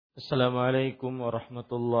Assalamualaikum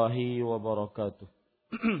warahmatullahi wabarakatuh.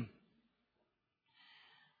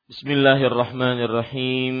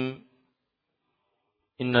 Bismillahirrahmanirrahim.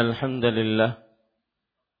 Innal hamdalillah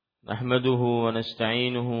nahmaduhu wa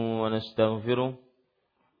nasta'inuhu wa nastaghfiruh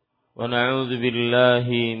wa na'udzu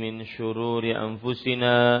billahi min shururi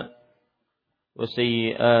anfusina wa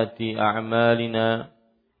sayyiati a'malina.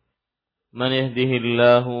 Man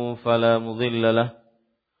yahdihillahu fala mudilla lahu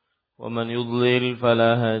ومن يضلل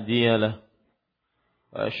فلا هادي له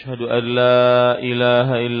وأشهد أن لا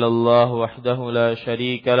إله إلا الله وحده لا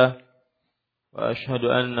شريك له وأشهد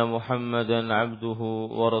أن محمدا عبده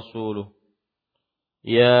ورسوله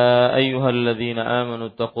يا أيها الذين آمنوا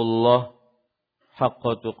اتقوا الله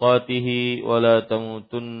حق تقاته ولا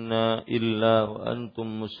تموتن إلا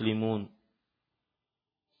وأنتم مسلمون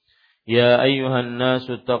يا أيها الناس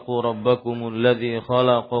اتقوا ربكم الذي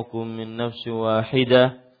خلقكم من نفس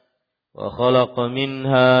واحدة وخلق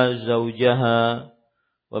منها زوجها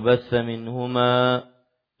وبث منهما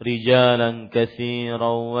رجالا كثيرا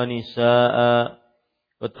ونساء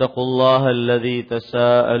واتقوا الله الذي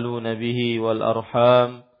تساءلون به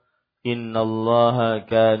والأرحام إن الله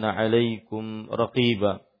كان عليكم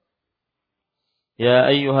رقيبا يا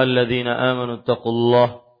أيها الذين آمنوا اتقوا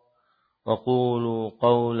الله وقولوا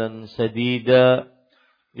قولا سديدا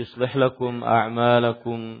يصلح لكم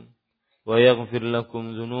أعمالكم ويغفر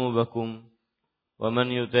لكم ذنوبكم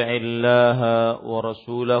ومن يطع الله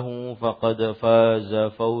ورسوله فقد فاز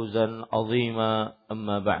فوزا عظيما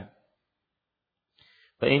أما بعد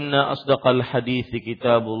فإن أصدق الحديث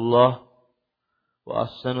كتاب الله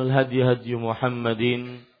وأحسن الهدي هدي محمد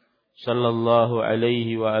صلى الله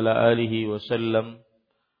عليه وعلى آله وسلم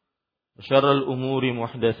وشر الأمور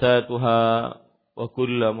محدثاتها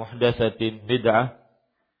وكل محدثة بدعة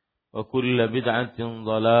وكل بدعة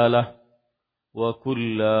ضلالة wa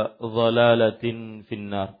kulla dhalalatin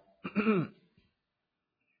finnar.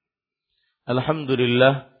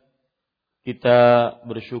 Alhamdulillah, kita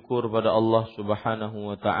bersyukur pada Allah Subhanahu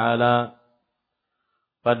wa taala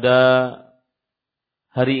pada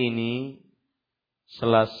hari ini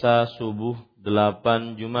Selasa subuh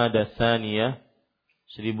 8 Jumada Tsaniyah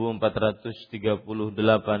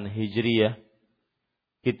 1438 Hijriah.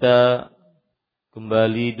 Kita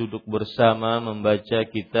kembali duduk bersama membaca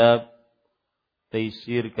kitab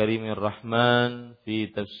Tafsir Karimir Rahman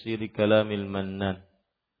fi Tafsir Kalamil Mannan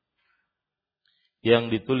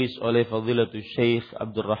yang ditulis oleh Fadilatul Syekh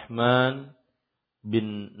Abdurrahman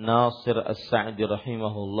bin Nasir As-Sa'di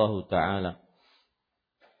rahimahullahu ta'ala.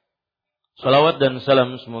 Salawat dan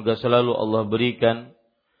salam semoga selalu Allah berikan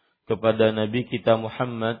kepada Nabi kita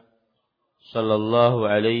Muhammad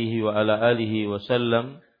sallallahu alaihi wa ala alihi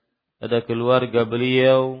wasallam, pada keluarga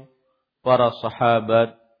beliau, para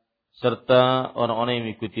sahabat, serta orang-orang yang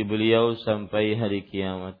mengikuti beliau sampai hari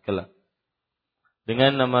kiamat kelak.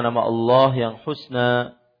 Dengan nama-nama Allah yang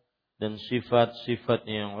husna dan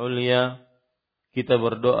sifat-sifatnya yang ulia, kita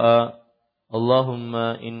berdoa,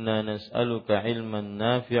 Allahumma inna nas'aluka ilman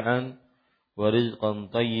nafi'an wa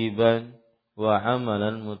rizqan tayyiban wa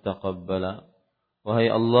amalan mutaqabbala.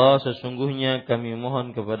 Wahai Allah, sesungguhnya kami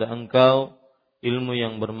mohon kepada Engkau ilmu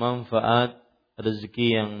yang bermanfaat,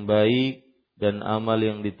 rezeki yang baik, dan amal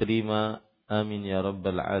yang diterima. Amin ya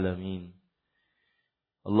rabbal alamin.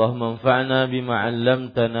 Allahumma anfa'na bima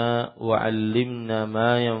 'allamtana wa 'allimna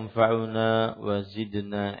ma yanfa'una wa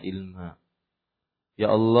zidna ilma.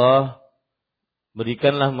 Ya Allah,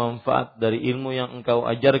 berikanlah manfaat dari ilmu yang Engkau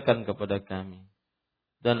ajarkan kepada kami,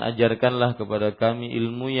 dan ajarkanlah kepada kami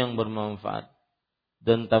ilmu yang bermanfaat,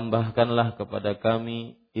 dan tambahkanlah kepada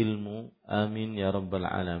kami ilmu. Amin ya rabbal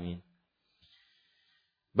alamin.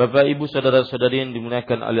 Bapak, Ibu, saudara-saudari yang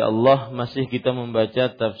dimuliakan oleh Allah, masih kita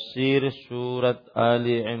membaca tafsir surat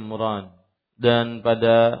Ali Imran. Dan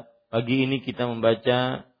pada pagi ini kita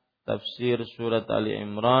membaca tafsir surat Ali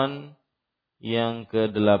Imran yang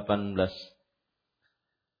ke-18.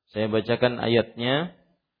 Saya bacakan ayatnya.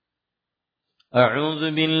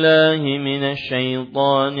 A'udzu billahi minasy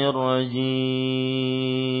syaithanir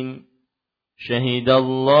rajim.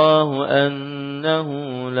 Syahidallahu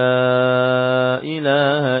annahu la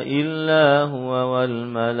ilaha illa huwa wal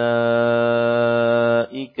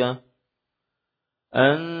malaikah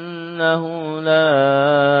annahu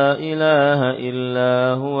la ilaha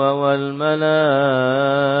illa huwa wal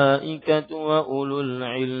malaikatu wa ulul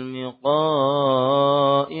ilmi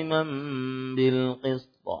qa'iman bil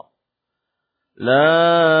qist.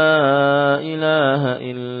 La ilaha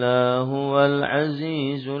illa huwal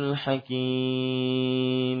azizul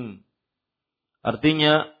hakim.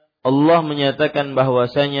 Artinya, Allah menyatakan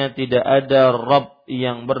bahwasanya tidak ada Rabb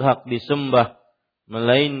yang berhak disembah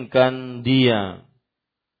melainkan Dia.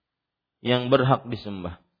 yang berhak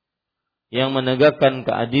disembah, yang menegakkan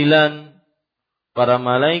keadilan. Para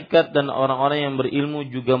malaikat dan orang-orang yang berilmu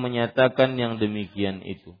juga menyatakan yang demikian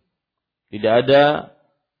itu. Tidak ada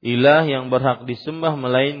ilah yang berhak disembah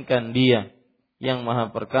melainkan Dia yang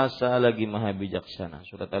Maha Perkasa lagi Maha Bijaksana.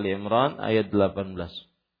 Surat Ali Imran ayat 18.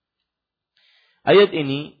 Ayat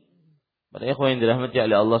ini, para ikhwan yang dirahmati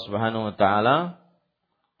oleh Allah Subhanahu wa taala,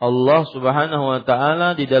 Allah Subhanahu wa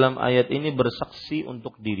taala di dalam ayat ini bersaksi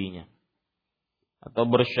untuk dirinya atau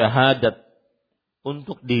bersyahadat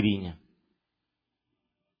untuk dirinya.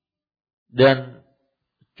 Dan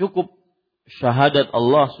cukup syahadat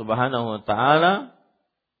Allah Subhanahu wa taala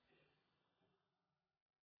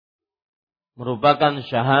merupakan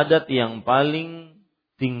syahadat yang paling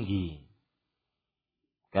tinggi.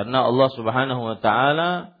 Karena Allah Subhanahu wa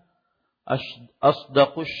taala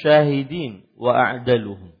asdaqus syahidin wa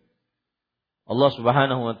a'daluhum. Allah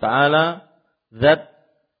Subhanahu wa taala zat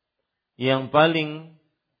yang paling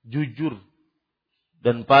jujur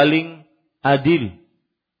dan paling adil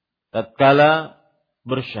tatkala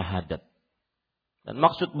bersyahadat. Dan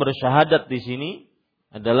maksud bersyahadat di sini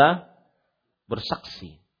adalah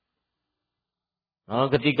bersaksi. Nah,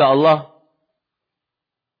 ketika Allah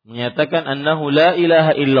menyatakan annahu la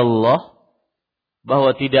ilaha illallah,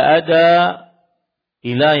 bahwa tidak ada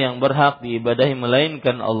ilah yang berhak diibadahi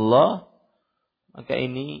melainkan Allah, maka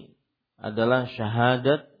ini adalah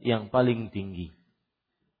syahadat yang paling tinggi.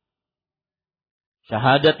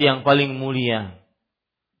 Syahadat yang paling mulia.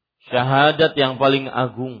 Syahadat yang paling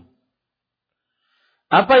agung.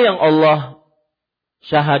 Apa yang Allah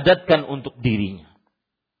syahadatkan untuk dirinya?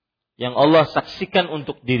 Yang Allah saksikan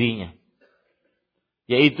untuk dirinya,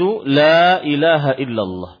 yaitu la ilaha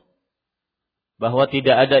illallah, bahwa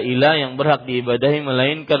tidak ada ilah yang berhak diibadahi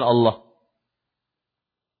melainkan Allah.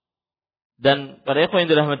 Dan para ikhwan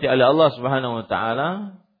yang dirahmati oleh Allah Subhanahu wa taala,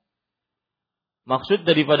 maksud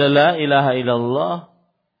daripada la ilaha illallah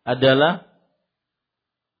adalah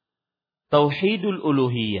tauhidul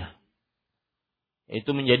uluhiyah, yaitu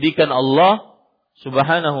menjadikan Allah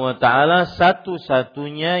Subhanahu wa taala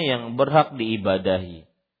satu-satunya yang berhak diibadahi.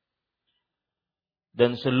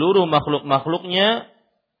 Dan seluruh makhluk-makhluknya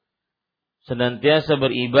senantiasa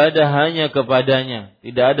beribadah hanya kepadanya,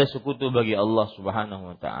 tidak ada sekutu bagi Allah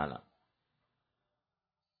Subhanahu wa taala.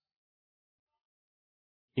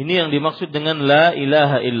 Ini yang dimaksud dengan la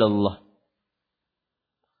ilaha illallah.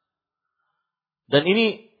 Dan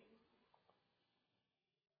ini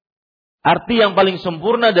arti yang paling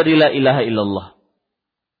sempurna dari la ilaha illallah,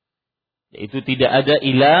 yaitu tidak ada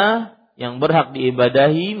ilah yang berhak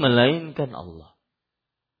diibadahi melainkan Allah.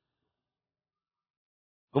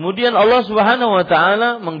 Kemudian Allah Subhanahu wa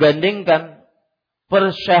taala menggandengkan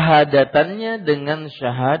persyahadatannya dengan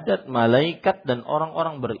syahadat malaikat dan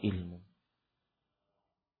orang-orang berilmu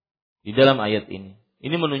di dalam ayat ini.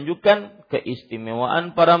 Ini menunjukkan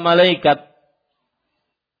keistimewaan para malaikat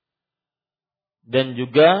dan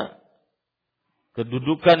juga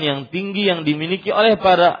kedudukan yang tinggi yang dimiliki oleh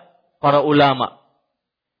para ulama.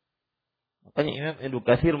 Makanya Imam Ibnu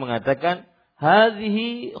Katsir mengatakan,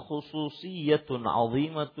 hadhihi khususiyatun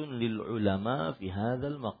 'azimatun lil ulama fi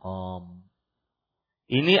hadzal maqam.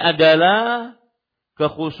 Ini adalah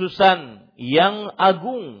kekhususan yang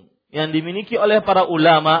agung yang dimiliki oleh para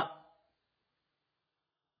ulama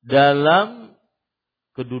dalam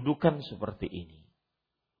kedudukan seperti ini.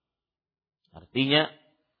 Artinya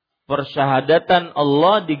persyahadatan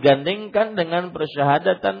Allah digandengkan dengan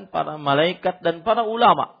persyahadatan para malaikat dan para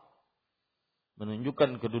ulama.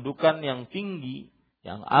 Menunjukkan kedudukan yang tinggi,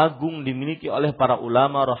 yang agung dimiliki oleh para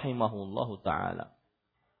ulama rahimahullahu ta'ala.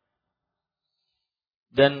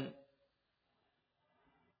 Dan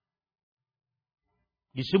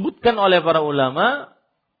disebutkan oleh para ulama,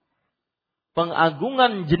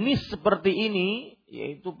 pengagungan jenis seperti ini,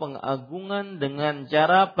 yaitu pengagungan dengan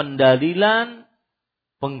cara pendalilan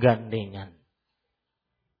penggandengan.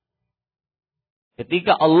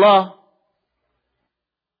 Ketika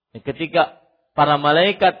para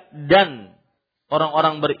malaikat dan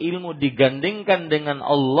orang-orang berilmu digandengkan dengan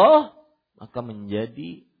Allah, maka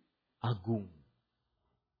menjadi agung.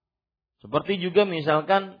 Seperti juga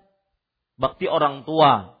misalkan bakti orang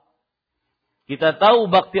tua. Kita tahu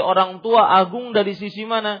bakti orang tua agung dari sisi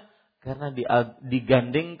mana? Karena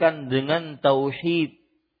digandengkan dengan tauhid.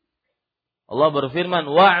 Allah berfirman,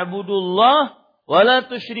 wa'budullah wa la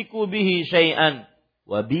tusyriku bihi syai'an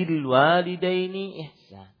wa bil walidaini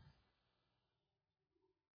ihsan.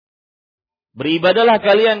 Beribadahlah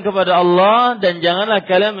kalian kepada Allah dan janganlah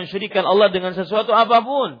kalian mensyirikkan Allah dengan sesuatu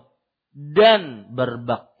apapun, dan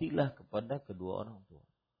berbaktilah kepada kedua orang tua.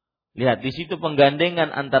 Lihat di situ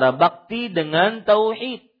penggandengan antara bakti dengan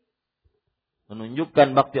tauhid.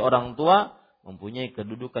 menunjukkan bakti orang tua mempunyai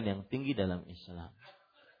kedudukan yang tinggi dalam Islam.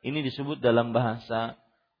 Ini disebut dalam bahasa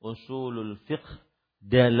usulul fiqh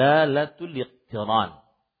dalalatul iqtiran.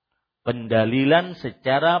 Pendalilan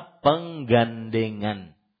secara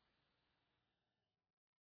penggandengan.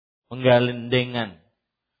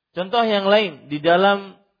 Contoh yang lain di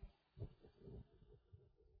dalam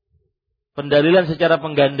pendalilan secara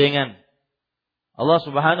penggandengan. Allah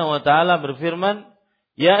Subhanahu wa taala berfirman,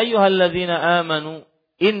 "Ya ayyuhalladzina amanu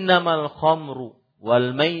innamal khamru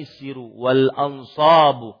wal maisiru wal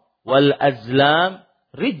ansabu wal azlam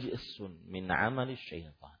rijsun min 'amali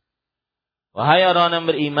syaitan." Wahai orang yang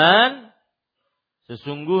beriman,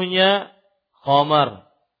 sesungguhnya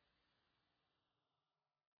khamar,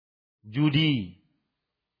 judi,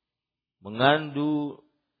 mengandung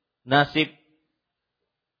nasib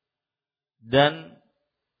dan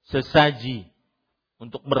sesaji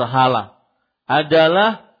untuk berhala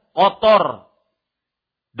adalah kotor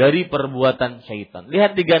dari perbuatan syaitan.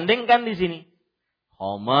 Lihat digandengkan di sini.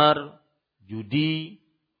 Khamar, judi,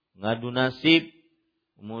 mengadu nasib,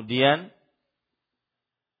 kemudian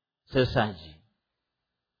sesaji.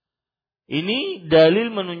 Ini dalil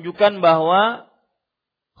menunjukkan bahwa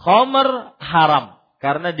khamar haram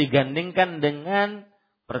karena digandengkan dengan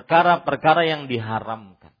perkara-perkara yang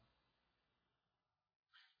diharamkan.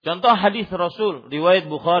 Contoh hadis Rasul riwayat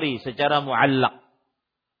Bukhari secara muallaq.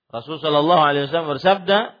 Rasul sallallahu alaihi wasallam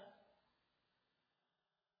bersabda,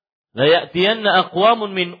 "La ya'tiyanna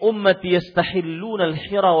aqwamun min ummati yastahilluna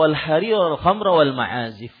al-hira wal harira wal khamra wal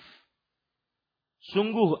ma'azif."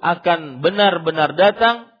 Sungguh akan benar-benar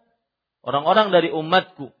datang orang-orang dari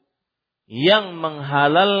umatku yang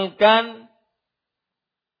menghalalkan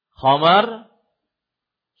khamar,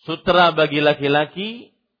 sutra bagi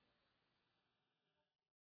laki-laki,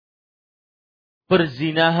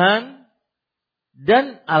 perzinahan,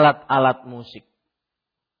 dan alat-alat musik.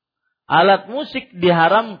 Alat musik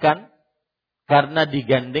diharamkan karena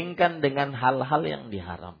digandengkan dengan hal-hal yang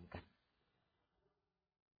diharamkan.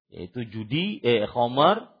 Yaitu judi,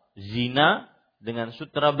 khamar, zina dengan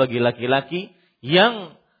sutra bagi laki-laki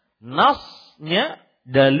yang nasnya,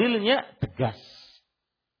 dalilnya tegas.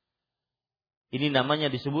 Ini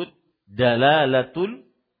namanya disebut dalalatul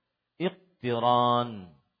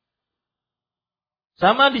iqtiran.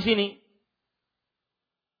 Sama di sini.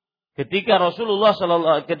 Ketika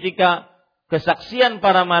kesaksian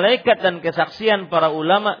para malaikat dan kesaksian para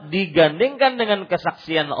ulama digandengkan dengan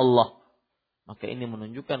kesaksian Allah, maka ini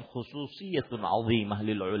menunjukkan khususiyatun 'azimah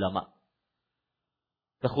lil ulama.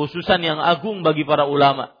 Kekhususan yang agung bagi para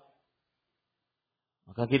ulama.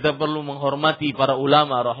 Maka kita perlu menghormati para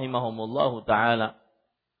ulama rahimahumullahu ta'ala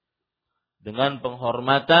dengan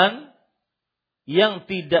penghormatan yang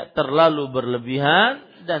tidak terlalu berlebihan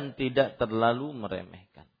dan tidak terlalu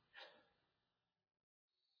meremehkan.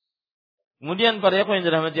 Kemudian para ikhwan yang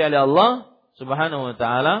dirahmati oleh Allah Subhanahu wa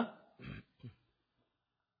ta'ala,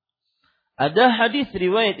 ada hadis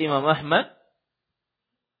riwayat Imam Ahmad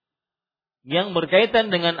yang berkaitan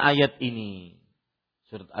dengan ayat ini.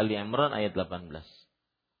 Surat Ali Imran ayat 18.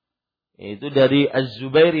 Yaitu dari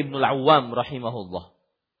Az-Zubair ibn al-Awwam rahimahullah.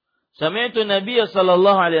 Sami'tu Nabiy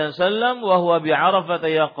sallallahu alaihi wasallam wa huwa bi'Arafah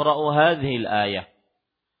yaqra'u hadhihi al-ayah.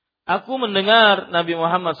 Aku mendengar Nabi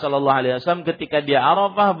Muhammad sallallahu alaihi wasallam ketika di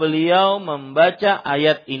Arafah beliau membaca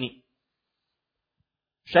ayat ini.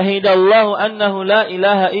 Syahidallahu annahu la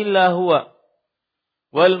ilaha illa huwa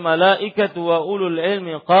wal malaikatu wa ulul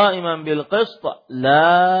ilmi qa'iman bil qist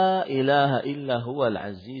la ilaha illa huwal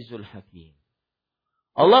azizul hakim.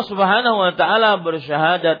 Allah Subhanahu wa taala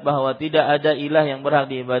bersyahadat bahwa tidak ada ilah yang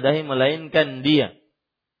berhak diibadahi melainkan Dia.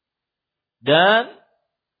 Dan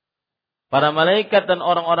para malaikat dan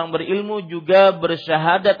orang-orang berilmu juga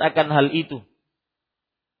bersyahadat akan hal itu.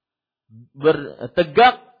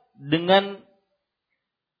 Bertegak dengan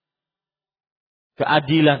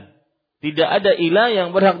keadilan. Tidak ada ilah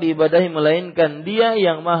yang berhak diibadahi melainkan Dia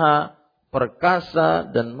yang maha perkasa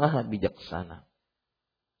dan maha bijaksana.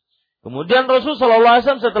 Kemudian Rasul sallallahu alaihi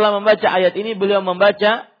wasallam setelah membaca ayat ini beliau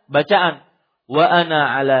membaca bacaan wa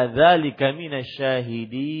ana ala dzalika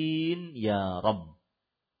minasyahidin ya Rabb.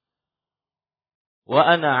 Wa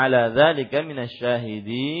ana ala dzalika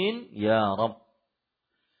minasyahidin ya Rabb.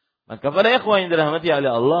 Maka para ikhwan yang dirahmati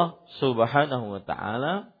oleh Allah Subhanahu wa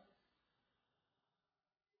taala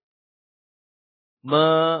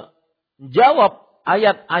menjawab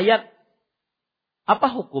ayat-ayat apa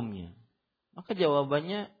hukumnya? Maka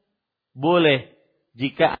jawabannya boleh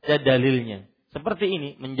jika ada dalilnya. Seperti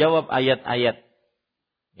ini menjawab ayat-ayat.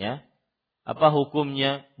 Ya. Apa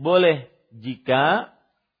hukumnya? Boleh jika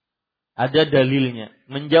ada dalilnya.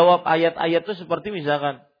 Menjawab ayat-ayat itu seperti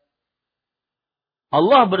misalkan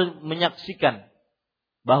Allah menyaksikan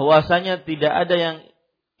bahwasanya tidak ada yang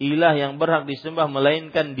ilah yang berhak disembah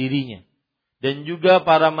melainkan dirinya. Dan juga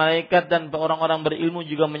para malaikat dan orang-orang berilmu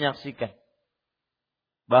juga menyaksikan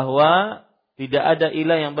bahwa tidak ada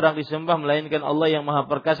ilah yang berhak disembah melainkan Allah yang Maha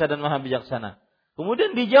Perkasa dan Maha Bijaksana.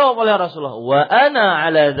 Kemudian dijawab oleh Rasulullah, wa ana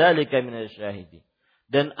ala dzalika minasyahidin.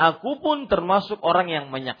 Dan aku pun termasuk orang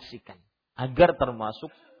yang menyaksikan, agar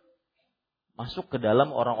masuk ke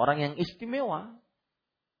dalam orang-orang yang istimewa.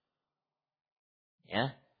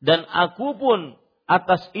 Ya, dan aku pun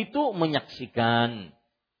atas itu menyaksikan.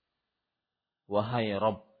 Wahai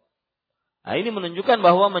Rabb. Nah, ini menunjukkan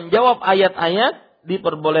bahwa menjawab ayat-ayat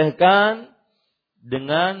diperbolehkan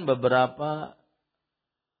dengan beberapa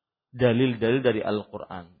dalil-dalil dari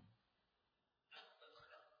Al-Quran.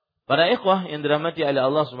 Para ikhwah yang dirahmati oleh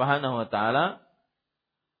Allah Subhanahu wa taala,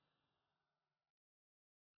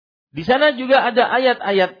 di sana juga ada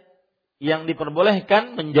ayat-ayat yang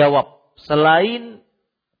diperbolehkan menjawab selain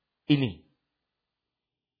ini.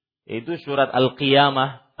 Yaitu surat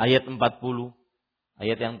Al-Qiyamah ayat 40,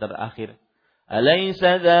 ayat yang terakhir.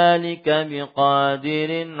 Alaysa dzalika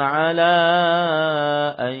biqadirin ala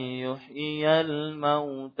an yuhyiyal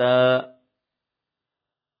mauta.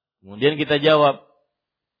 Kemudian kita jawab,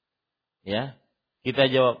 ya, kita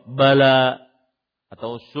jawab bala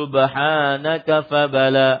atau subhanaka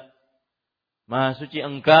fabala. Maha suci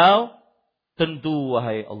engkau, tentu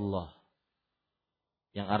wahai Allah.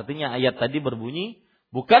 Yang artinya ayat tadi berbunyi,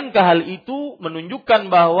 bukankah hal itu menunjukkan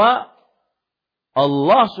bahwa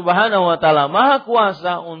Allah Subhanahu wa taala Maha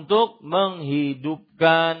Kuasa untuk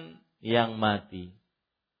menghidupkan yang mati.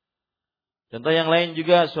 Contoh yang lain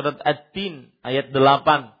juga surat At-Tin ayat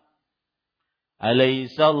 8.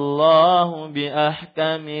 Alaihissallahu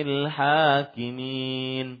biahkamil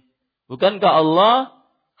hakimin. Bukankah Allah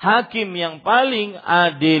hakim yang paling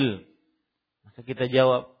adil? Maka kita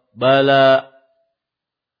jawab bala,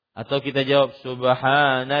 atau kita jawab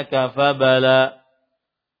subhanaka fabala.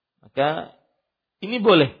 Maka ini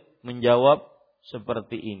boleh menjawab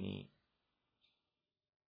seperti ini.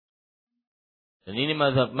 Dan ini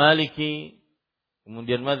mazhab Maliki,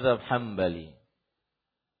 kemudian mazhab Hambali.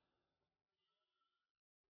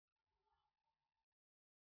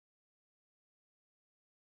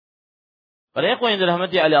 Para ikhwan yang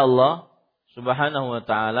dirahmati oleh Allah Subhanahu wa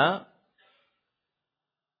taala,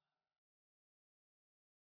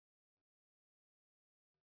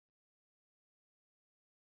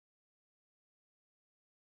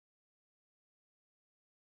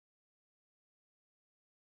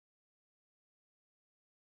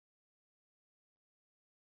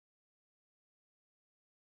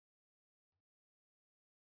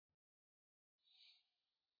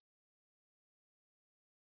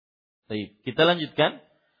 baik, kita lanjutkan.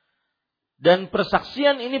 Dan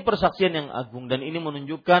persaksian ini persaksian yang agung, dan ini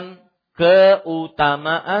menunjukkan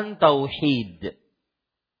keutamaan tauhid.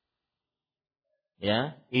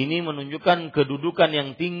 Ya, ini menunjukkan kedudukan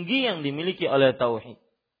yang tinggi yang dimiliki oleh tauhid.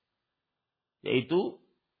 Yaitu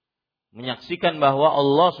menyaksikan bahwa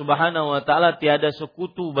Allah Subhanahu wa taala tiada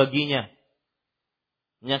sekutu baginya.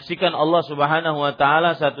 Menyaksikan Allah Subhanahu wa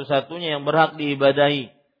taala satu-satunya yang berhak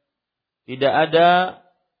diibadahi. Tidak ada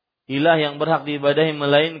ilah yang berhak diibadahi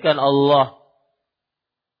melainkan Allah.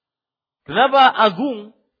 Kenapa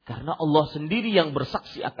agung? Karena Allah sendiri yang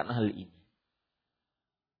bersaksi akan hal ini.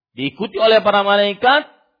 Diikuti oleh para malaikat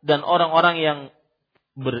dan orang-orang yang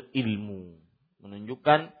berilmu.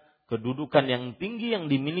 Menunjukkan kedudukan yang tinggi yang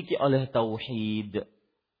dimiliki oleh tauhid.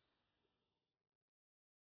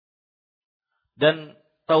 Dan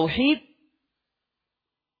tauhid,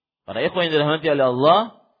 para ikhwan yang dirahmati oleh Allah,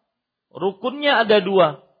 rukunnya ada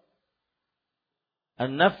dua.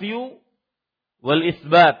 An-nafyu wal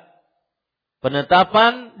isbat.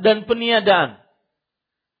 Penetapan dan peniadaan.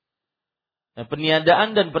 Nah,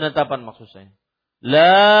 peniadaan dan penetapan maksud saya.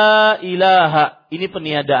 La ilaha, ini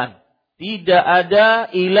peniadaan. Tidak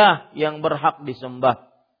ada ilah yang berhak disembah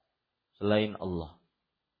selain Allah.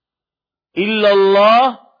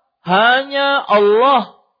 Illallah, hanya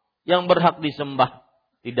Allah yang berhak disembah.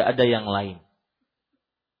 Tidak ada yang lain.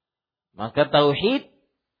 Maka tauhid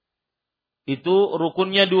itu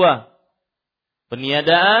rukunnya dua.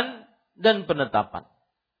 Peniadaan dan penetapan.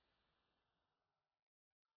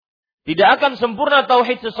 Tidak akan sempurna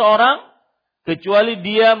tauhid seseorang kecuali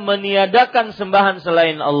dia meniadakan sembahan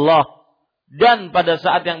selain Allah. Dan pada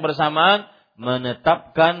saat yang bersamaan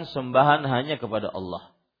menetapkan sembahan hanya kepada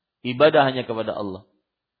Allah. Ibadah hanya kepada Allah.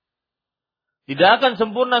 Tidak akan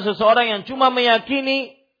sempurna seseorang yang cuma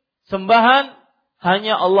meyakini sembahan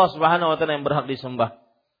hanya Allah Subhanahu wa taala yang berhak disembah.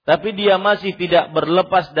 Tapi dia masih tidak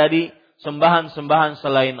berlepas dari sembahan-sembahan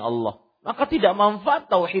selain Allah. maka tidak manfaat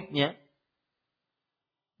tauhidnya.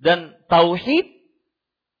 Dan tauhid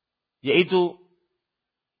yaitu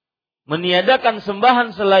meniadakan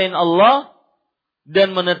sembahan selain Allah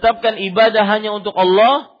dan menetapkan ibadah hanya untuk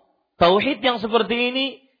Allah. Tauhid yang seperti ini,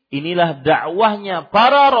 inilah dakwahnya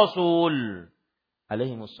para rasul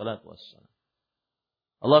alaihi wassalatu wassalam.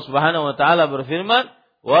 Allah Subhanahu wa taala berfirman,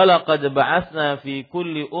 "Wa laqad ba'atsna fi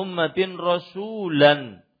kulli ummatin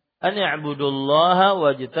rasulan an ya'budullaha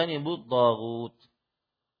wajtanibut taghut."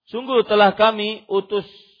 Sungguh telah kami utus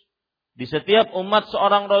di setiap umat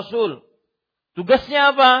seorang rasul.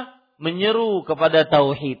 Tugasnya apa? Menyeru kepada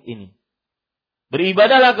tauhid ini.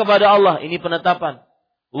 Beribadahlah kepada Allah, ini penetapan.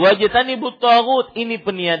 Wajtanibut taghut, ini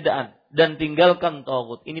peniadaan, dan tinggalkan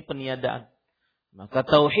taghut, ini peniadaan. Maka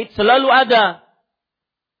tauhid selalu ada.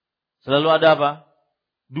 Selalu ada apa?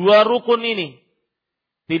 Dua rukun ini.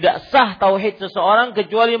 Tidak sah tauhid seseorang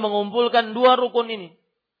kecuali mengumpulkan dua rukun ini.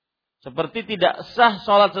 Seperti tidak sah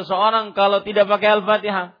salat seseorang kalau tidak pakai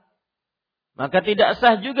Al-Fatihah. Maka tidak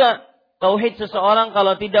sah juga tauhid seseorang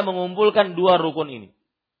kalau tidak mengumpulkan dua rukun ini.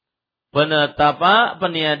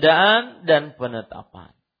 Peniadaan dan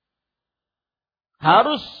penetapan.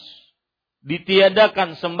 Harus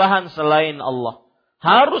ditiadakan sembahan selain Allah.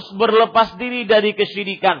 Harus berlepas diri dari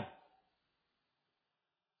kesyirikan.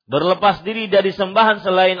 Berlepas diri dari sembahan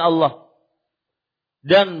selain Allah.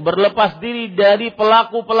 Dan berlepas diri dari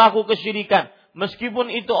pelaku-pelaku kesyirikan.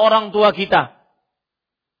 Meskipun itu orang tua kita.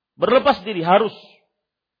 Berlepas diri harus.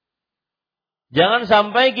 Jangan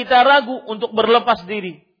sampai kita ragu untuk berlepas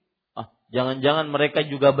diri. Jangan-jangan mereka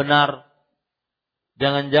juga benar.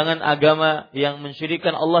 Jangan-jangan agama yang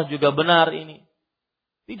mensyirikkan Allah juga benar ini.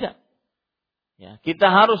 Tidak. Ya, kita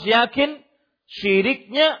harus yakin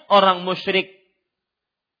syiriknya orang musyrik.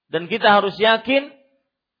 Dan kita harus yakin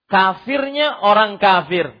kafirnya orang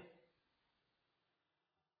kafir.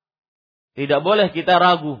 Tidak boleh kita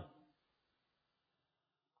ragu.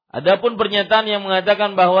 Adapun pernyataan yang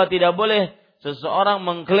mengatakan bahwa tidak boleh seseorang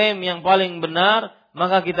mengklaim yang paling benar,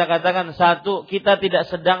 maka kita katakan satu, kita tidak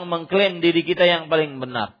sedang mengklaim diri kita yang paling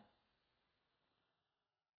benar.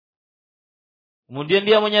 Kemudian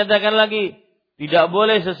dia menyatakan lagi, tidak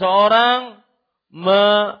boleh seseorang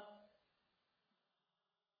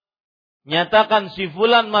menyatakan si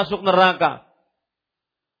fulan masuk neraka.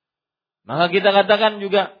 Maka kita katakan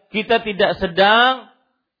juga, kita tidak sedang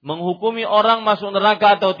menghukumi orang masuk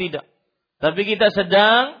neraka atau tidak. Tapi kita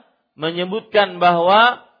sedang menyebutkan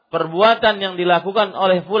bahwa perbuatan yang dilakukan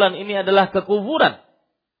oleh fulan ini adalah kekufuran,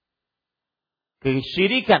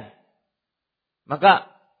 kesyirikan.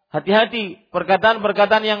 Maka hati-hati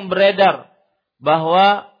perkataan-perkataan yang beredar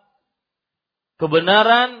bahwa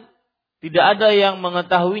kebenaran tidak ada yang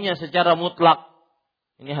mengetahuinya secara mutlak.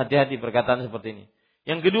 Ini hati-hati perkataan seperti ini.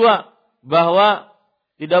 Yang kedua, bahwa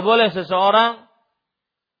tidak boleh seseorang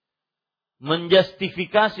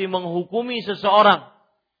menjustifikasi, menghukumi seseorang,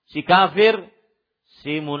 si kafir,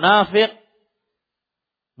 si munafik,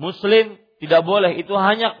 muslim, tidak boleh. Itu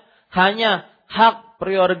hanya hak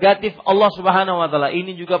prerogatif Allah Subhanahu wa taala.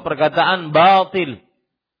 Ini juga perkataan batil,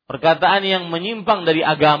 perkataan yang menyimpang dari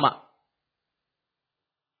agama.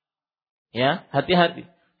 Ya, hati-hati.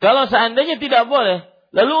 Kalau seandainya tidak boleh,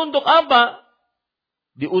 lalu untuk apa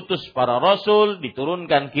diutus para rasul,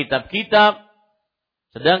 diturunkan kitab-kitab,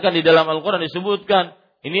 sedangkan di dalam Al-Quran disebutkan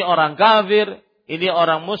ini orang kafir, ini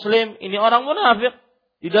orang muslim, ini orang munafik.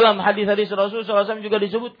 Di dalam hadis-hadis Rasulullah SAW juga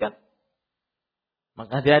disebutkan.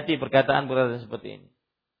 Maka hati-hati perkataan-perkataan seperti ini.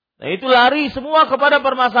 Nah, itu lari semua kepada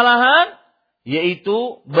permasalahan,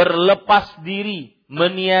 yaitu berlepas diri,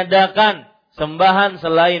 meniadakan sembahan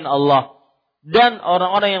selain Allah dan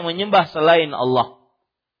orang-orang yang menyembah selain Allah.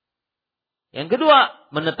 Yang kedua,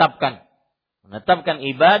 menetapkan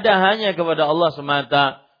ibadah hanya kepada Allah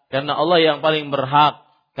semata, karena Allah yang paling berhak,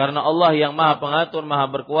 karena Allah yang maha pengatur, maha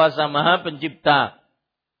berkuasa, maha pencipta.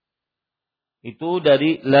 Itu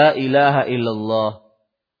dari la ilaha illallah.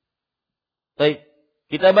 Baik,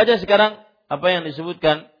 kita baca sekarang apa yang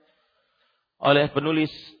disebutkan oleh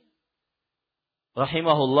penulis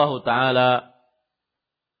rahimahullahu taala.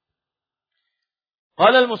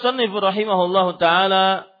 Qala al-musannif rahimahullahu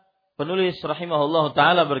taala, penulis rahimahullahu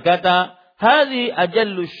taala berkata, "Hadhi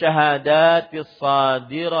ajallu syahadati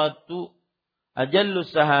sadiratu ajallu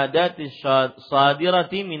syahadati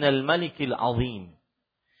sadirati minal malikil azim."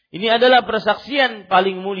 Ini adalah persaksian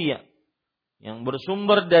paling mulia yang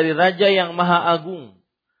bersumber dari Raja yang Maha Agung.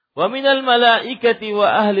 Wa minal malaikati wa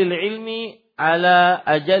ahli ilmi ala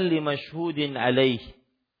ajalli mashhudin alaih.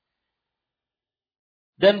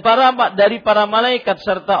 Dan dari para malaikat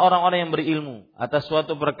serta orang-orang yang berilmu atas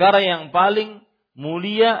suatu perkara yang paling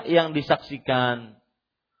mulia yang disaksikan.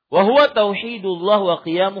 Wa huwa tauhidullah wa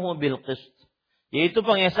qiyamuhu bil qist. Yaitu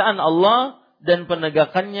pengesaan Allah dan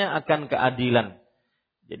penegakannya akan keadilan.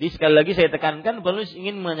 Jadi sekali lagi saya tekankan, penulis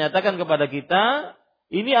ingin menyatakan kepada kita,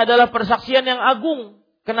 ini adalah persaksian yang agung.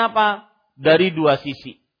 Kenapa? Dari dua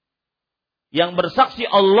sisi. Yang bersaksi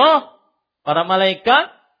Allah, para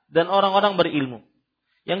malaikat, dan orang-orang berilmu.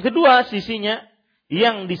 Yang kedua sisinya,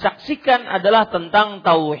 yang disaksikan adalah tentang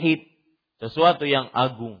tauhid. Sesuatu yang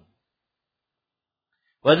agung.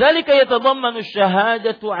 وذلك يتضمن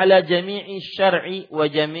الشهادة على جميع الشرع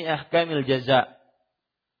وجميع أحكام الجزاء.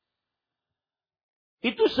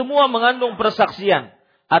 Itu semua mengandung persaksian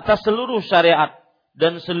atas seluruh syariat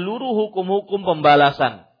dan seluruh hukum-hukum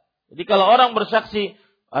pembalasan. Jadi kalau orang bersaksi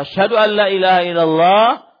asyhadu an la ilaha illallah,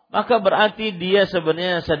 maka berarti dia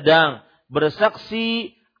sebenarnya sedang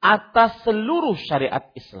bersaksi atas seluruh syariat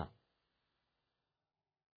Islam.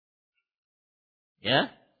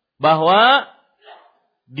 Ya, bahwa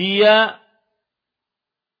dia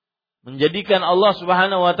menjadikan Allah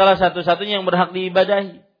Subhanahu wa taala satu-satunya yang berhak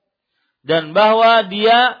diibadahi, dan bahwa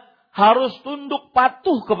dia harus tunduk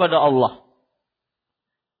patuh kepada Allah,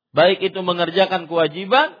 baik itu mengerjakan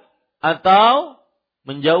kewajiban atau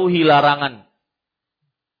menjauhi larangan.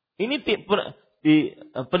 Ini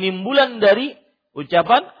penimbulan dari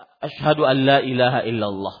ucapan asyhadu an la ilaha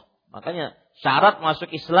illallah. Makanya syarat masuk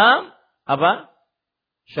Islam apa?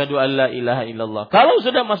 Asyhadu an la ilaha illallah. Kalau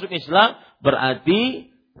sudah masuk Islam,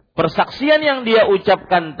 berarti persaksian yang dia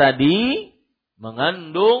ucapkan tadi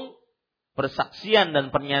mengandung persaksian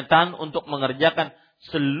dan pernyataan untuk mengerjakan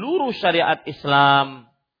seluruh syariat Islam.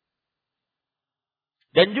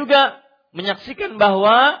 Dan juga menyaksikan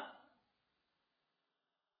bahwa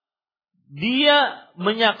dia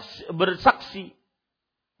bersaksi.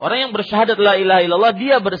 Orang yang bersyahadat la ilaha illallah,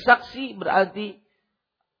 dia bersaksi berarti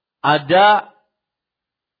ada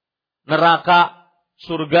neraka,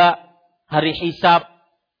 surga, hari hisab,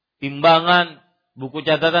 timbangan, buku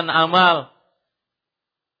catatan amal,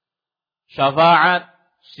 syafaat,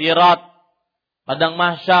 sirat, padang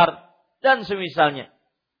mahsyar, dan semisalnya.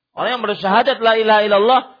 Orang yang bersyahadat la ilaha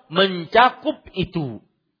illallah mencakup itu.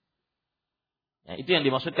 Ya, itu yang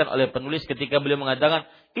dimaksudkan oleh penulis ketika beliau mengatakan,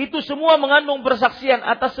 itu semua mengandung persaksian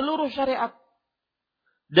atas seluruh syariat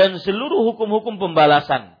dan seluruh hukum-hukum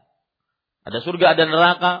pembalasan. Ada surga, ada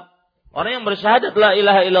neraka. Orang yang bersyahadat la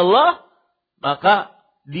ilaha illallah, maka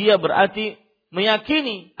dia berarti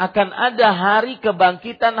meyakini akan ada hari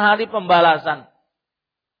kebangkitan, hari pembalasan.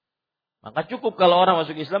 Maka cukup kalau orang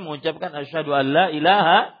masuk Islam mengucapkan asyhadu an la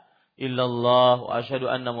ilaha illallah wa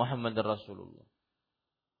asyhadu anna Muhammadar Rasulullah.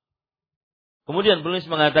 Kemudian penulis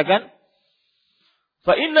mengatakan,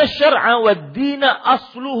 fa inna syar'a wad-dina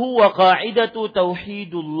asluhu wa qa'idatu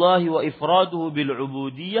tauhidullah wa ifraduhu bil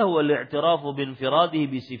ubudiyyah wal i'tirafu bi infiradihi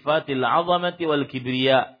bi sifatil 'azamati wal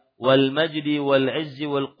kibriya wal majdi wal 'izzi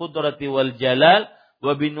wal qudrati wal jalal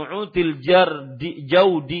wa bi nu'util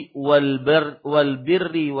jawdi wal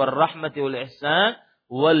birri wal rahmati wal ihsan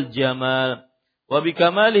wal jamal wa bi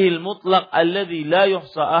kamalihi al mutlaq alladhi la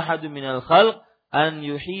yuhsa ahadun minal khalq an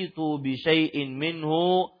yuhitu bi syai'in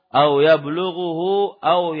minhu aw yablughuhu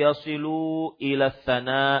aw yasilu ila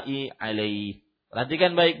tsana'i alaihi.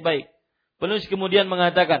 Perhatikan baik-baik. Penulis kemudian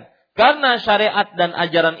mengatakan, karena syariat dan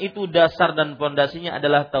ajaran itu dasar dan pondasinya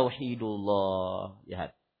adalah tauhidullah.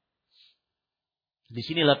 Lihat. Di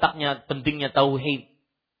sini letaknya pentingnya tauhid.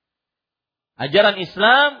 Ajaran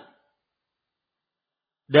Islam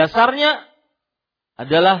dasarnya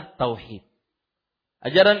adalah tauhid.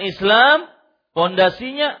 Ajaran Islam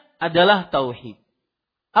pondasinya adalah tauhid.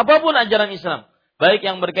 Apapun ajaran Islam, baik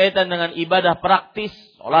yang berkaitan dengan ibadah praktis,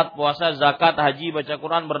 salat, puasa, zakat, haji, baca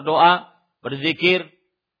Quran, berdoa, berzikir,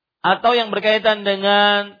 atau yang berkaitan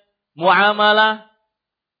dengan muamalah,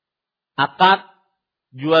 akad,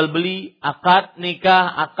 jual beli, akad nikah,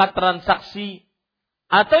 akad transaksi,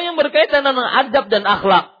 atau yang berkaitan dengan adab dan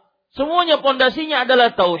akhlak, semuanya pondasinya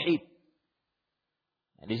adalah tauhid.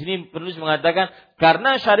 Di sini penulis mengatakan,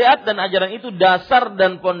 karena syariat dan ajaran itu dasar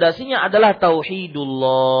dan pondasinya adalah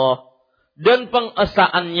tauhidullah. Dan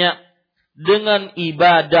pengesaannya dengan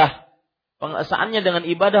ibadah. Pengesaannya dengan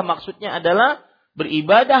ibadah maksudnya adalah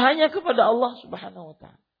beribadah hanya kepada Allah Subhanahu wa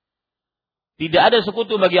ta'ala. Tidak ada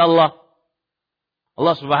sekutu bagi Allah.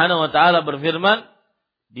 Allah Subhanahu wa ta'ala berfirman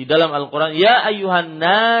di dalam Al-Quran, ya ayyuhan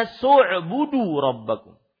nasu'budu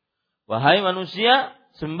rabbakum. Wahai manusia,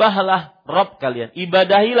 sembahlah Rabb kalian,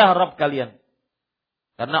 ibadahilah Rabb kalian.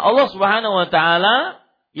 Karena Allah Subhanahu wa ta'ala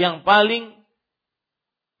yang paling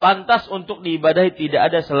pantas untuk diibadahi,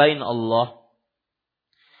 tidak ada selain Allah.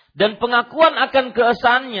 Dan pengakuan akan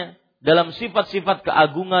keesaannya dalam sifat-sifat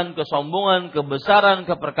keagungan, kesombongan, kebesaran,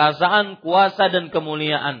 keperkasaan, kuasa dan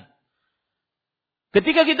kemuliaan.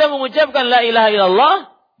 Ketika kita mengucapkan la ilaha illallah,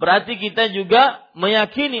 berarti kita juga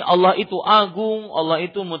meyakini Allah itu agung, Allah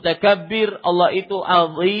itu mutakabbir, Allah itu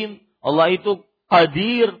azim, Allah itu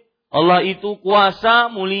qadir, Allah itu kuasa,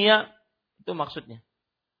 mulia. Itu maksudnya.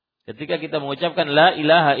 Ketika kita mengucapkan la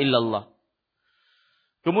ilaha illallah.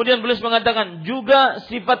 Kemudian beliau mengatakan juga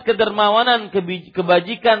sifat kedermawanan,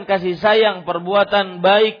 kebajikan, kasih sayang, perbuatan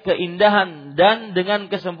baik, keindahan dan dengan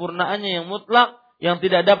kesempurnaannya yang mutlak yang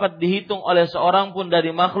tidak dapat dihitung oleh seorang pun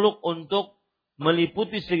dari makhluk untuk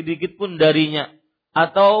meliputi sedikit pun darinya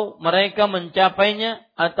atau mereka mencapainya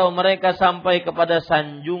atau mereka sampai kepada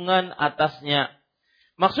sanjungan atasnya.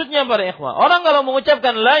 Maksudnya para ikhwah, orang kalau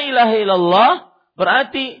mengucapkan la ilaha illallah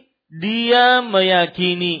berarti dia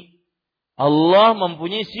meyakini Allah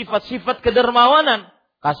mempunyai sifat-sifat kedermawanan,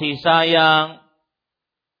 kasih sayang,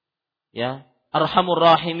 ya, Arhamur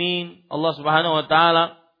Rahimin, Allah Subhanahu wa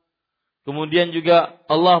taala. Kemudian juga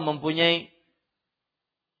Allah mempunyai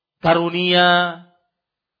karunia,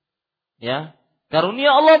 ya.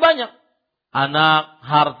 Karunia Allah banyak. Anak,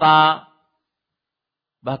 harta,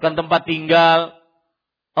 bahkan tempat tinggal.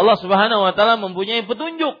 Allah Subhanahu wa taala mempunyai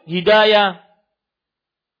petunjuk, hidayah.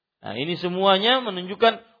 Nah, ini semuanya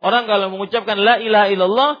menunjukkan orang kalau mengucapkan la ilaha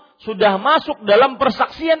illallah sudah masuk dalam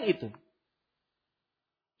persaksian itu.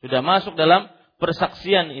 Sudah masuk dalam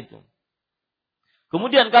persaksian itu.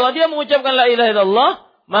 Kemudian kalau dia mengucapkan la ilaha illallah,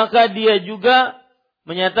 maka dia juga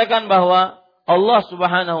menyatakan bahwa Allah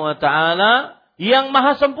Subhanahu wa taala yang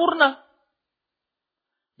maha sempurna.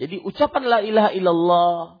 Jadi ucapan la ilaha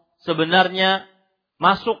illallah sebenarnya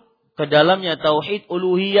masuk ke dalamnya tauhid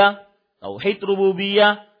uluhiyah, tauhid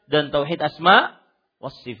rububiyah dan tauhid asma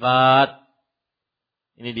was sifat.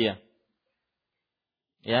 Ini dia.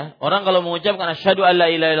 Ya, orang kalau mengucapkan asyhadu alla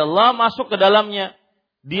ilaha illallah masuk ke dalamnya.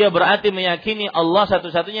 Dia berarti meyakini Allah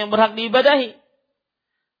satu-satunya yang berhak diibadahi.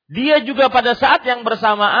 Dia juga pada saat yang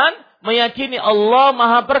bersamaan meyakini Allah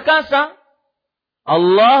Maha Perkasa,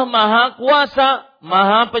 Allah Maha Kuasa,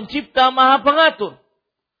 Maha Pencipta, Maha Pengatur.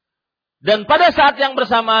 Dan pada saat yang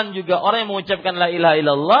bersamaan juga orang yang mengucapkan la ilaha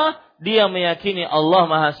illallah, dia meyakini Allah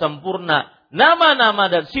Maha Sempurna,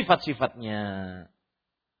 nama-nama dan sifat-sifatnya.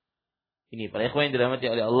 Ini para ikhwan yang dirahmati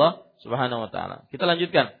oleh Allah Subhanahu wa taala. Kita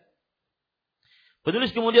lanjutkan.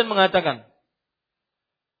 Penulis kemudian mengatakan,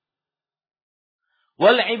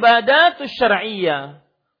 wal ibadatu syar'iyyah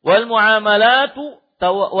wal muamalatu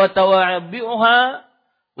wa tawabi'uha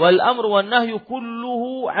wal amru wan nahyu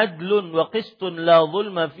kulluhu adlun wa qistun la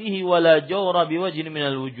zulma fihi wa la jawra biwajhin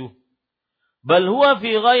minal wujuh. Bal huwa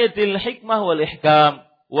fi ghayatil hikmah wal ihkam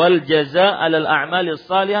wal jazaa' 'alal a'malis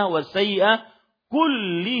salihah was sayyi'ah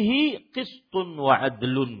kullihi qistun wa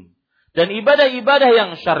adlun. Dan ibadah-ibadah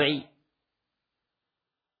yang syar'i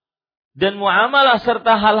dan muamalah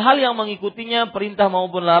serta hal-hal yang mengikutinya, perintah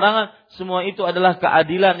maupun larangan, semua itu adalah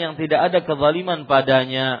keadilan yang tidak ada kezaliman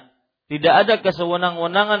padanya. Tidak ada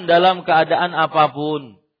kesewenang-wenangan dalam keadaan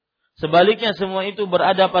apapun. Sebaliknya semua itu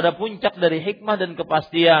berada pada puncak dari hikmah dan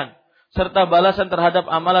kepastian, serta balasan terhadap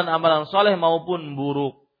amalan-amalan soleh maupun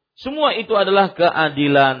buruk. Semua itu adalah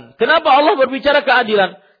keadilan. Kenapa Allah berbicara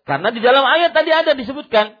keadilan? Karena di dalam ayat tadi ada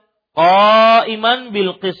disebutkan qaiman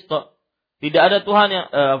bil qist. Tidak ada Tuhan yang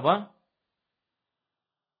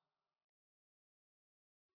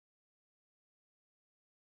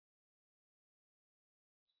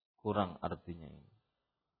kurang artinya ini.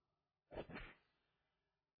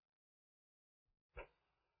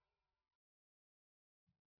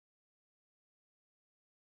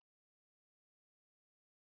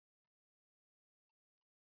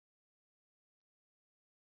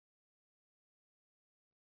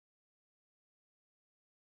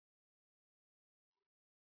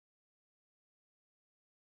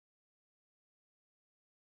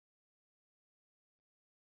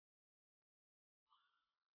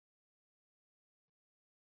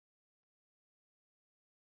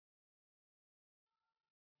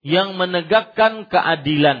 Yang menegakkan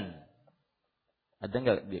keadilan. Ada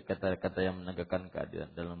enggak kata-kata yang menegakkan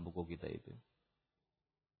keadilan dalam buku kita itu?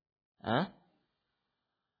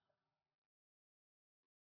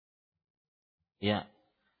 Ya.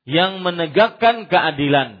 Yang menegakkan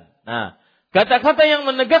keadilan. Nah, kata-kata yang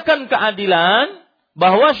menegakkan keadilan,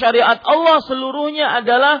 bahwa syariat Allah seluruhnya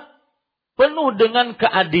adalah penuh dengan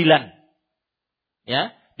keadilan.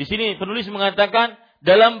 Ya, di sini penulis mengatakan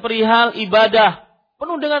dalam perihal ibadah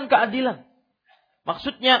penuh dengan keadilan.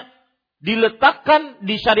 Maksudnya diletakkan,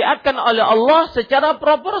 disyariatkan oleh Allah secara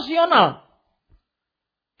proporsional.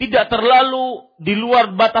 Tidak terlalu di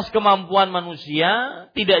luar batas kemampuan manusia,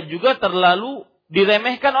 tidak juga terlalu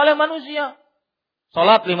diremehkan oleh manusia.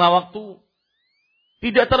 Salat 5 waktu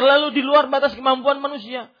tidak terlalu di luar batas kemampuan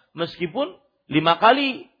manusia, meskipun 5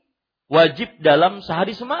 kali wajib dalam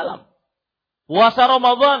sehari semalam. Puasa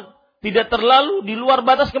Ramadan tidak terlalu di luar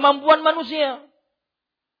batas kemampuan manusia.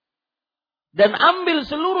 Dan ambil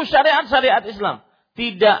seluruh syariat-syariat Islam,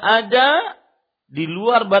 tidak ada di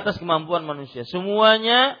luar batas kemampuan manusia.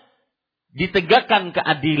 Semuanya ditegakkan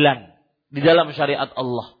keadilan di dalam syariat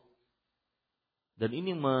Allah. Dan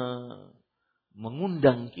ini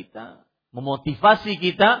mengundang kita, memotivasi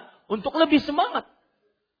kita untuk lebih semangat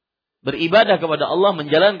beribadah kepada Allah,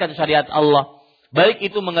 menjalankan syariat Allah, baik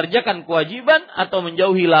itu mengerjakan kewajiban atau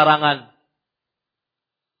menjauhi larangan.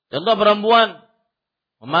 Contoh, perempuan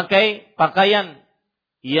memakai pakaian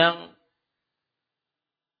yang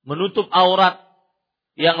menutup aurat,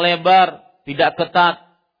 yang lebar, tidak ketat,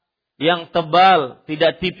 yang tebal,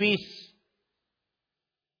 tidak tipis,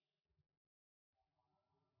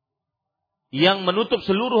 yang menutup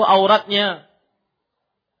seluruh auratnya.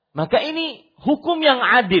 Maka ini hukum yang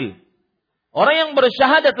adil. Orang yang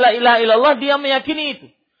bersyahadat la ilaha illallah, dia meyakini itu,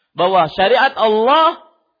 bahwa syariat Allah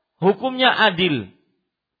hukumnya adil,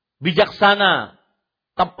 bijaksana,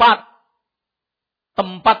 tepat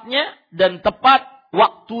tempatnya dan tepat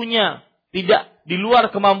waktunya, tidak di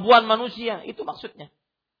luar kemampuan manusia. Itu maksudnya.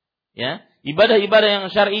 Ya, ibadah-ibadah yang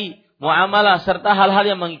syar'i, muamalah serta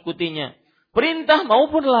hal-hal yang mengikutinya, perintah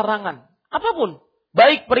maupun larangan, apapun,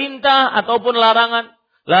 baik perintah ataupun larangan.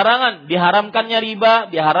 Larangan, diharamkannya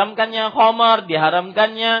riba, diharamkannya khamar,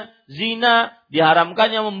 diharamkannya zina,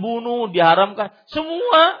 diharamkannya membunuh, diharamkan,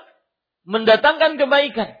 semua mendatangkan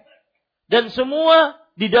kebaikan. Dan semua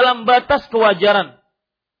di dalam batas kewajaran,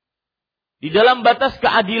 di dalam batas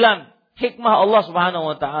keadilan, hikmah Allah Subhanahu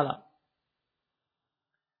wa taala.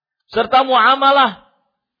 Serta muamalah,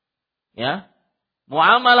 ya,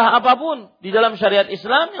 muamalah apapun di dalam syariat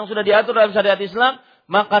Islam yang sudah diatur dalam syariat Islam,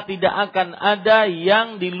 maka tidak akan ada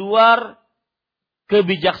yang di luar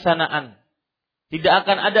kebijaksanaan. Tidak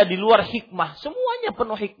akan ada di luar hikmah. Semuanya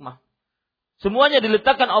penuh hikmah. Semuanya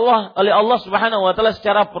diletakkan oleh Allah Subhanahu wa taala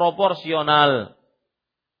secara proporsional.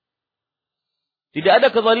 Tidak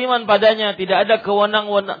ada kezaliman padanya, tidak ada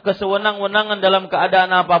kesewenang-wenangan dalam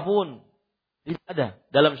keadaan apapun. Tidak ada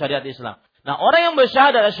dalam syariat Islam. Nah, orang yang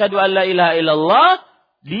bersyahadat asyhadu an la ilaha illallah,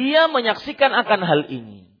 dia menyaksikan akan hal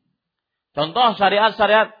ini. Contoh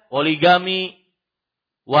syariat-syariat poligami,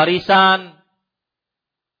 warisan,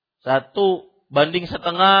 1:1,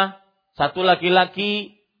 1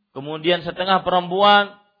 laki-laki, kemudian 1/2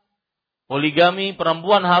 perempuan. Poligami,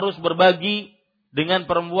 perempuan harus berbagi dengan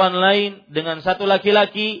perempuan lain, dengan 1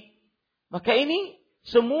 laki-laki. Maka ini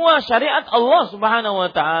semua syariat Allah Subhanahu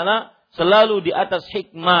wa taala selalu di atas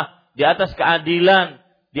hikmah, di atas keadilan,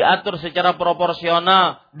 diatur secara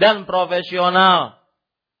proporsional dan profesional.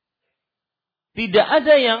 Tidak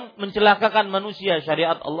ada yang mencelakakan manusia,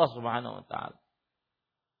 syariat Allah Subhanahu wa taala.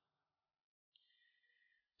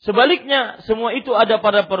 Sebaliknya, semua itu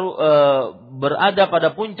berada pada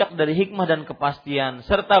puncak dari hikmah dan kepastian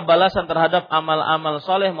serta balasan terhadap amal-amal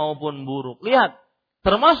soleh maupun buruk. Lihat,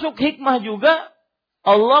 termasuk hikmah juga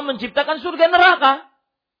Allah menciptakan surga neraka.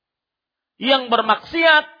 Yang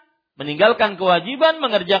bermaksiat, meninggalkan kewajiban,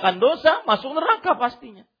 mengerjakan dosa, masuk neraka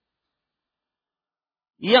pastinya.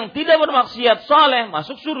 Yang tidak bermaksiat saleh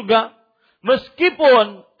masuk surga,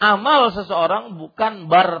 meskipun amal seseorang bukan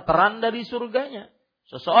barteran dari surganya.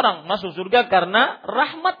 Seseorang masuk surga karena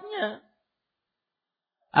rahmatnya.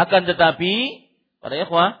 Akan tetapi, para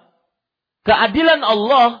ikhwah, keadilan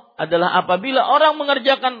Allah adalah apabila orang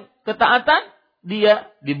mengerjakan ketaatan,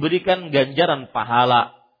 dia diberikan ganjaran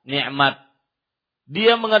pahala, nikmat.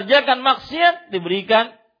 Dia mengerjakan maksiat,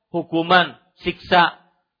 diberikan hukuman, siksa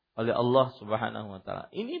oleh Allah Subhanahu wa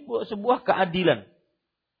taala. Ini sebuah keadilan.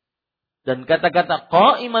 Dan kata-kata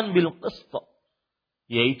qa'iman bil qist,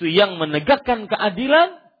 yaitu yang menegakkan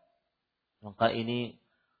keadilan, maka ini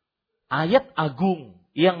ayat agung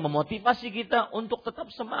yang memotivasi kita untuk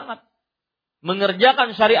tetap semangat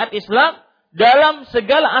mengerjakan syariat Islam dalam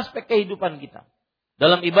segala aspek kehidupan kita.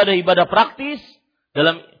 Dalam ibadah-ibadah praktis,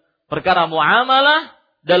 dalam perkara muamalah,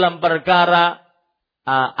 dalam perkara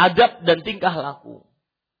adab dan tingkah laku.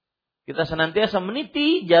 Kita senantiasa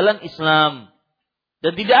meniti jalan Islam.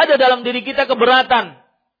 Dan tidak ada dalam diri kita keberatan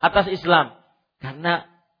atas Islam. Karena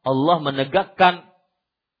Allah menegakkan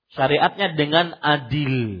syariatnya dengan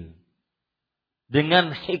adil. Dengan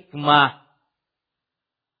hikmah.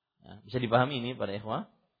 Nah, bisa dipahami ini para ikhwah?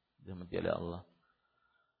 Dirahmati oleh Allah.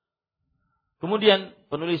 Kemudian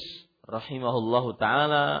penulis rahimahullahu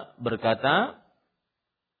ta'ala berkata,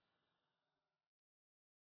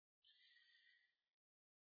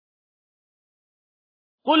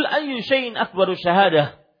 Qul ayyu syai'in akbaru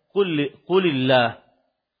syahadah? Qulillah.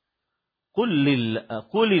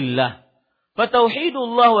 Qulillah.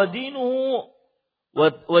 Fatauhidullah wa dinuhu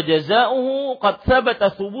wa jazaohu qad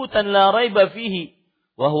thabata thubutan la raiba fihi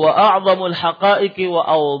wa huwa a'zamul haqa'iqi wa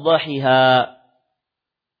awdahiha.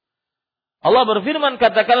 Allah berfirman,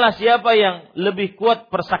 katakanlah siapa yang lebih kuat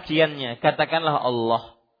persaksiannya, katakanlah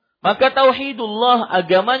Allah. Maka tauhidullah,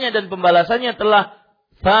 agamanya dan pembalasannya telah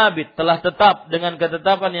sabit, telah tetap dengan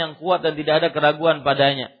ketetapan yang kuat dan tidak ada keraguan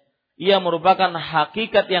padanya. Ia merupakan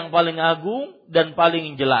hakikat yang paling agung dan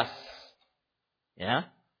paling jelas. Ya.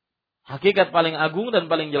 Hakikat paling agung dan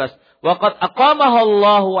paling jelas. Wa qad aqamahu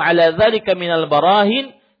Allahu ala dzalika minal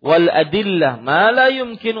barahin wal adillah ma la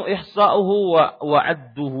yumkinu ihsa'uhu wa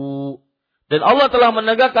 'adduhu. Dan Allah telah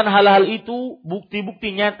menegakkan hal-hal itu,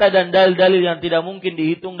 bukti-bukti nyata dan dalil-dalil yang tidak mungkin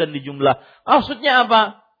dihitung dan dijumlah. Maksudnya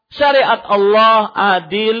apa? Syariat Allah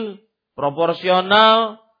adil,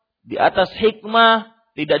 proporsional, di atas hikmah,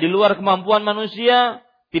 tidak di luar kemampuan manusia,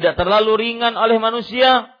 tidak terlalu ringan oleh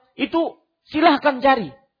manusia. Itu silahkan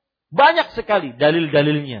cari. Banyak sekali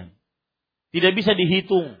dalil-dalilnya. Tidak bisa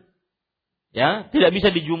dihitung. Ya, tidak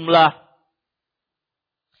bisa dijumlah.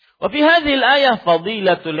 Wa fi hadhihi al-ayah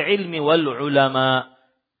fadilatul ilmi wal ulama.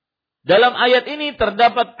 Dalam ayat ini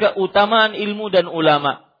terdapat keutamaan ilmu dan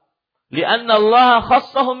ulama. Li'anna Allah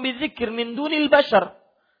khassahum bidzikr min dunil bashar.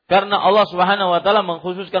 Karena Allah Subhanahu wa taala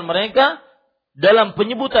mengkhususkan mereka dalam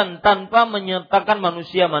penyebutan tanpa menyertakan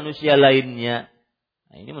manusia-manusia lainnya.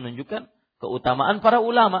 Nah, ini menunjukkan keutamaan para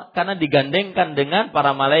ulama karena digandengkan dengan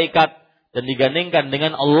para malaikat dan digandengkan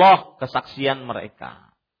dengan Allah kesaksian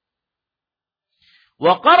mereka.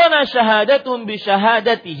 Wa qarana syahadatuhum bi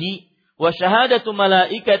syahadatihi wa syahadatu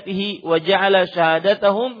malaikatihi wa ja'ala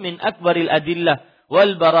syahadatahum min akbaril adillah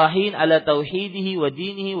wal barahin ala tauhidihi wa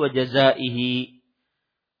dinihi wa jazaihi.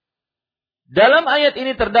 Dalam ayat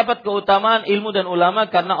ini terdapat keutamaan ilmu dan ulama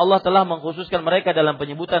karena Allah telah mengkhususkan mereka dalam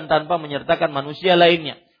penyebutan tanpa menyertakan manusia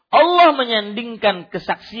lainnya. Allah menyandingkan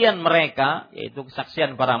kesaksian mereka, yaitu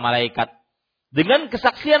kesaksian para malaikat, dengan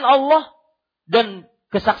kesaksian Allah dan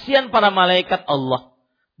kesaksian para malaikat Allah.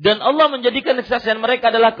 Dan Allah menjadikan kesaksian mereka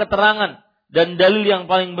adalah keterangan dan dalil yang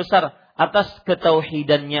paling besar atas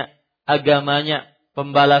ketauhidannya, agamanya,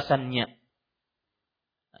 pembalasannya.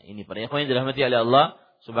 Nah, ini para ikhwan yang dirahmati oleh Allah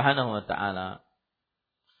Subhanahu wa ta'ala.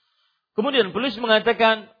 Kemudian penulis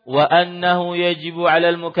mengatakan wa annahu yajibu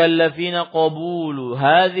 'alal mukallafina qabulu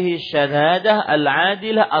hadhihi asy-syahadah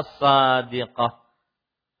al-'adilah as-sadiqah.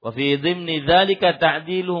 وفي ضمن ذلك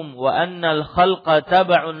تعديلهم وأن الخلق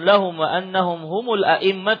تبع لهم وأنهم هم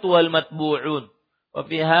الأئمة والمتبوعون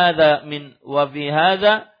وفي هذا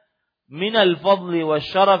من الفضل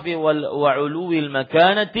والشرف وعلو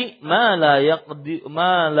المكانة ما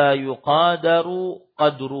لا يقدر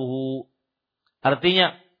قدره.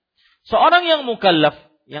 Artinya seorang yang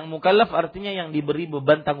mukallaf artinya yang diberi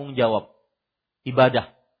beban tanggung jawab ibadah,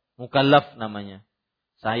 mukallaf namanya.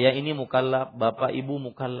 Saya ini mukallaf, bapak ibu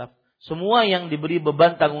mukallaf. Semua yang diberi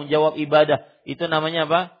beban tanggung jawab ibadah, itu namanya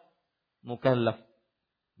apa? Mukallaf.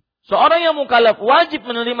 Seorang yang mukallaf wajib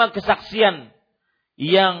menerima kesaksian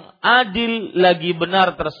yang adil lagi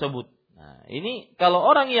benar tersebut. Nah, ini kalau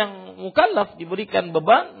orang yang mukallaf diberikan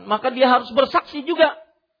beban, maka dia harus bersaksi juga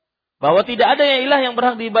bahwa tidak ada yang ilah yang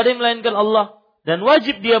berhak diibadahi melainkan Allah, dan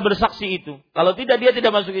wajib dia bersaksi itu. Kalau tidak, dia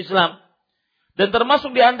tidak masuk Islam. Dan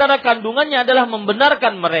termasuk di antara kandungannya adalah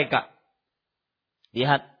membenarkan mereka.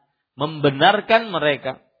 Lihat, membenarkan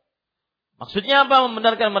mereka. Maksudnya apa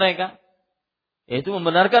membenarkan mereka? Yaitu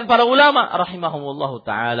membenarkan para ulama rahimahumullahu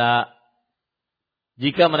ta'ala.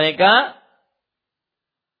 Jika mereka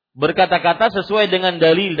berkata-kata sesuai dengan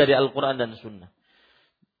dalil dari Al-Quran dan Sunnah.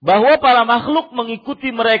 Bahwa para makhluk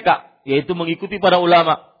mengikuti mereka, yaitu mengikuti para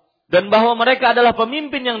ulama. Dan bahwa mereka adalah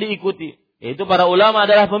pemimpin yang diikuti, yaitu para ulama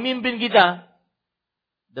adalah pemimpin kita.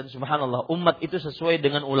 Dan subhanallah, umat itu sesuai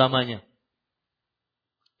dengan ulamanya.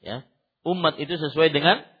 Ya, umat itu sesuai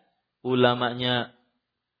dengan ulamanya.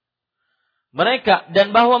 Mereka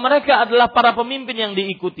dan bahwa mereka adalah para pemimpin yang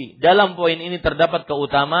diikuti. Dalam poin ini terdapat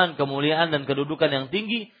keutamaan, kemuliaan dan kedudukan yang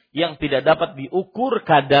tinggi yang tidak dapat diukur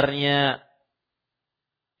kadarnya.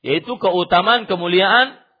 Yaitu keutamaan,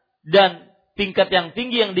 kemuliaan dan tingkat yang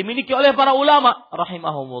tinggi yang dimiliki oleh para ulama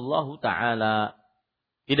rahimahumullahu ta'ala.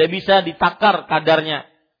 Tidak bisa ditakar kadarnya.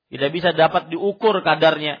 Tidak bisa dapat diukur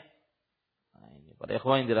kadarnya. Nah, ini para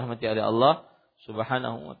ikhwan yang dirahmati oleh Allah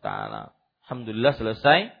Subhanahu wa taala. Alhamdulillah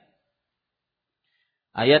selesai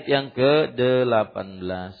ayat yang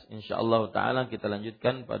ke-18. Insyaallah taala kita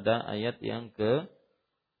lanjutkan pada ayat yang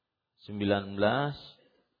ke-19.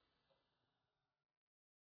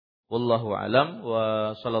 Wallahu alam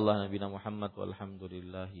wa sallallahu nabiyana Muhammad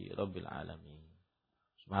walhamdulillahi rabbil alamin.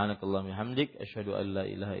 Subhanakallahumma hamdik asyhadu an la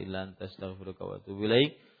ilaha illa anta astaghfiruka wa atubu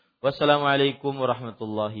ilaik. Wassalamualaikum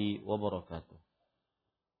warahmatullahi wabarakatuh.